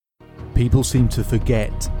People seem to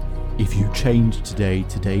forget, if you change today,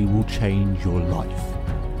 today will change your life.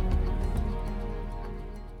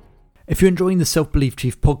 If you're enjoying the Self-Belief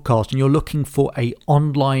Chief podcast and you're looking for an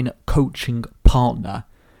online coaching partner,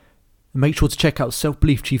 make sure to check out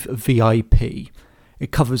Self-Belief Chief VIP.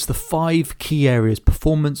 It covers the 5 key areas: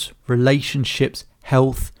 performance, relationships,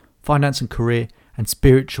 health, finance and career, and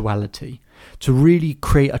spirituality. To really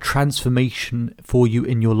create a transformation for you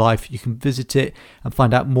in your life, you can visit it and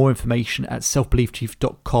find out more information at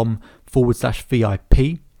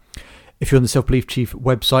selfbeliefchief.com/VIP. If you're on the Self-Belief Chief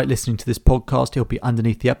website listening to this podcast, it'll be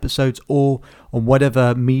underneath the episodes, or on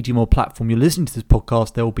whatever medium or platform you're listening to this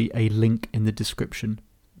podcast, there will be a link in the description.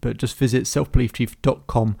 But just visit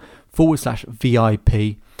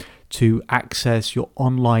selfbeliefchief.com/VIP to access your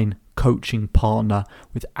online coaching partner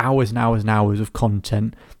with hours and hours and hours of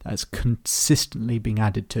content that's consistently being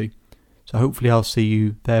added to. So hopefully I'll see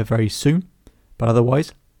you there very soon. But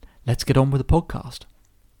otherwise, let's get on with the podcast.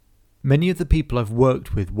 Many of the people I've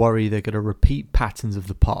worked with worry they're going to repeat patterns of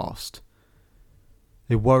the past.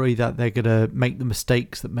 They worry that they're going to make the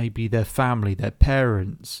mistakes that maybe their family, their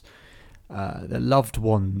parents, their loved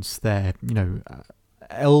ones, their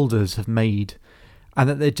elders have made, and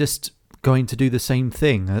that they're just going to do the same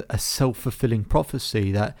thing, a self-fulfilling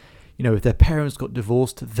prophecy that, if their parents got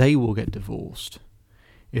divorced, they will get divorced.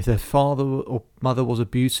 If their father or mother was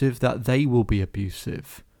abusive, that they will be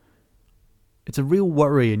abusive. It's a real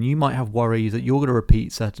worry, and you might have worries that you're going to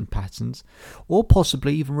repeat certain patterns, or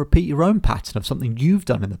possibly even repeat your own pattern of something you've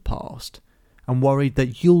done in the past, and worried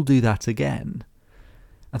that you'll do that again.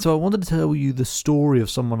 And so I wanted to tell you the story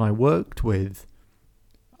of someone I worked with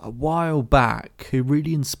a while back who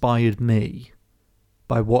really inspired me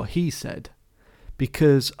by what he said,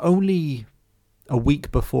 because only a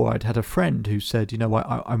week before I'd had a friend who said,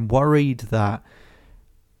 I'm worried that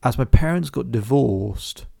as my parents got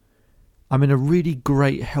divorced, I'm in a really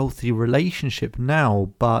great healthy relationship now,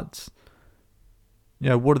 but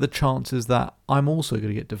what are the chances that I'm also going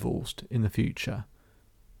to get divorced in the future?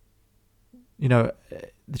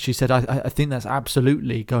 She said, I think that's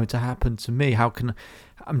absolutely going to happen to me.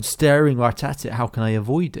 I'm staring right at it. How can I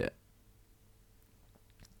avoid it?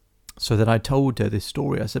 So then I told her this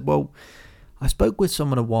story. I said, well, I spoke with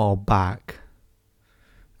someone a while back,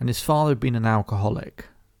 and his father had been an alcoholic,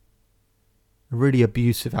 a really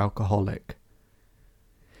abusive alcoholic.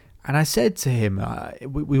 And I said to him,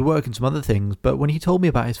 we work in some other things, but when he told me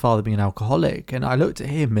about his father being an alcoholic, and I looked at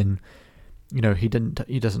him and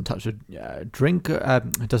he doesn't touch a drink,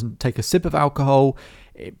 doesn't take a sip of alcohol,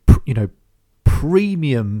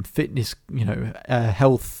 premium fitness,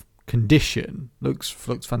 health condition, looks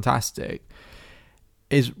fantastic,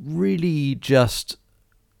 is really just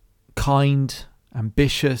kind,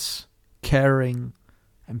 ambitious, caring,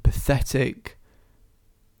 empathetic,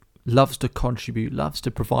 loves to contribute, loves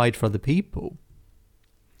to provide for other people.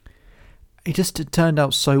 It just turned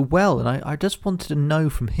out so well, and I just wanted to know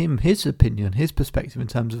from him his opinion, his perspective in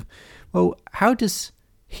terms of, well, how does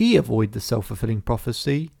he avoid the self-fulfilling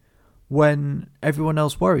prophecy when everyone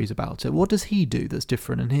else worries about it? What does he do that's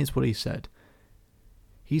different? And here's what he said.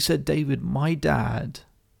 He said, David, my dad,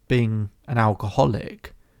 being an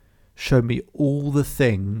alcoholic, showed me all the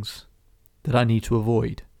things that I need to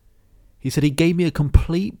avoid. He said he gave me a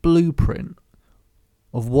complete blueprint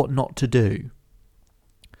of what not to do.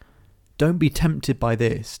 Don't be tempted by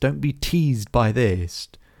this. Don't be teased by this.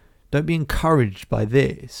 Don't be encouraged by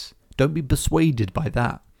this. Don't be persuaded by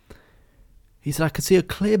that. He said, I could see a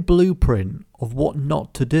clear blueprint of what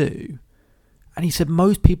not to do. And he said,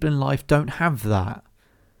 most people in life don't have that.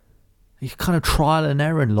 You kind of trial and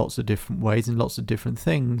error in lots of different ways and lots of different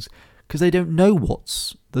things because they don't know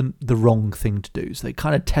what's the wrong thing to do. So they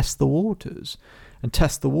kind of test the waters.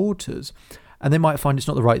 And they might find it's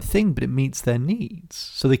not the right thing, but it meets their needs.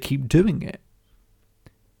 So they keep doing it.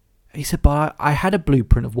 He said, but I had a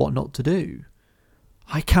blueprint of what not to do.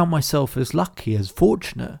 I count myself as lucky, as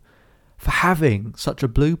fortunate for having such a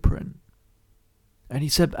blueprint. And he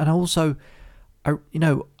said, and also, in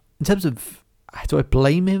terms of, do I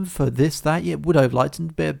blame him for this, that? Yeah, would I have liked him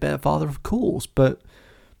to be a better father? Of course. But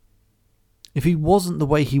if he wasn't the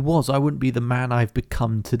way he was, I wouldn't be the man I've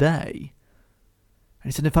become today.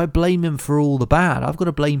 And he said, if I blame him for all the bad, I've got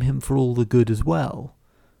to blame him for all the good as well.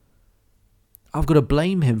 I've got to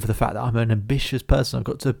blame him for the fact that I'm an ambitious person. I've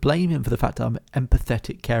got to blame him for the fact that I'm an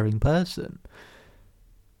empathetic, caring person.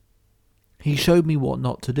 He showed me what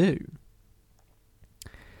not to do.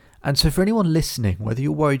 And so for anyone listening, whether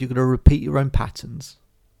you're worried you're going to repeat your own patterns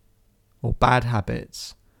or bad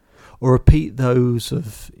habits, or repeat those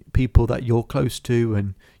of people that you're close to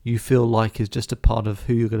and you feel like is just a part of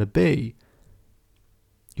who you're going to be,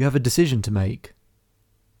 You have a decision to make.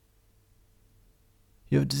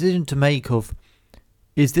 You have a decision to make of,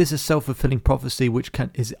 is this a self-fulfilling prophecy which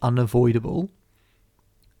is unavoidable?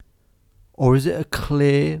 Or is it a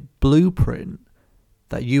clear blueprint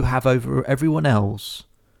that you have over everyone else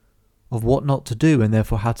of what not to do and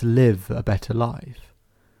therefore how to live a better life?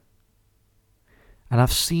 And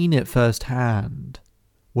I've seen it firsthand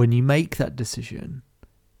when you make that decision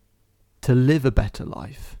to live a better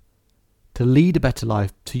life, to lead a better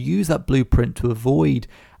life, to use that blueprint to avoid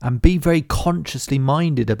and be very consciously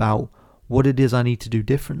minded about what it is I need to do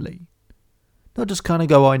differently. Not just kind of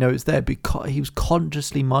go, I know it's there, because he was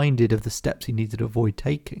consciously minded of the steps he needed to avoid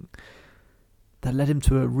taking. That led him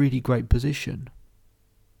to a really great position.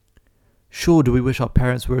 Sure, do we wish our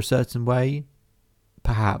parents were a certain way?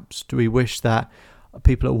 Perhaps. Do we wish that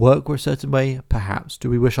people at work were a certain way? Perhaps. Do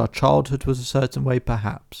we wish our childhood was a certain way?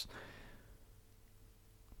 Perhaps.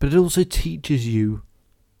 But it also teaches you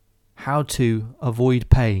how to avoid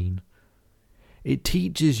pain. It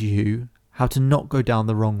teaches you how to not go down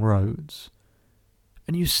the wrong roads.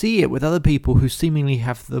 And you see it with other people who seemingly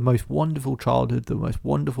have the most wonderful childhood, the most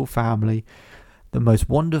wonderful family, the most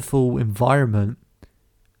wonderful environment,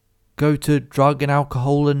 go to drug and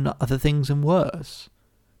alcohol and other things and worse.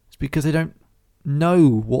 It's because they don't know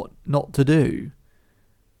what not to do.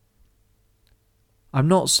 I'm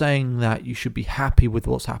not saying that you should be happy with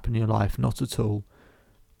what's happened in your life, not at all.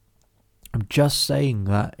 I'm just saying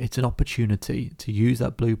that it's an opportunity to use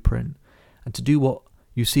that blueprint and to do what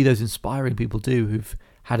you see those inspiring people do who've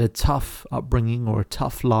had a tough upbringing or a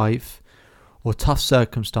tough life or tough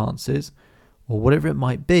circumstances or whatever it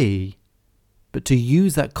might be, but to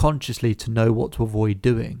use that consciously to know what to avoid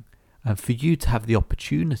doing and for you to have the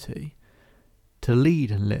opportunity to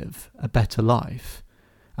lead and live a better life.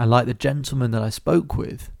 And like the gentleman that I spoke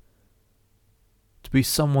with, to be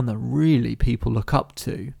someone that really people look up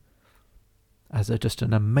to as just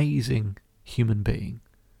an amazing human being.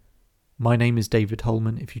 My name is David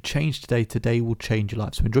Holman. If you change today, today will change your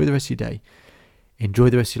life. So enjoy the rest of your day. Enjoy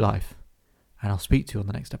the rest of your life. And I'll speak to you on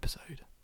the next episode.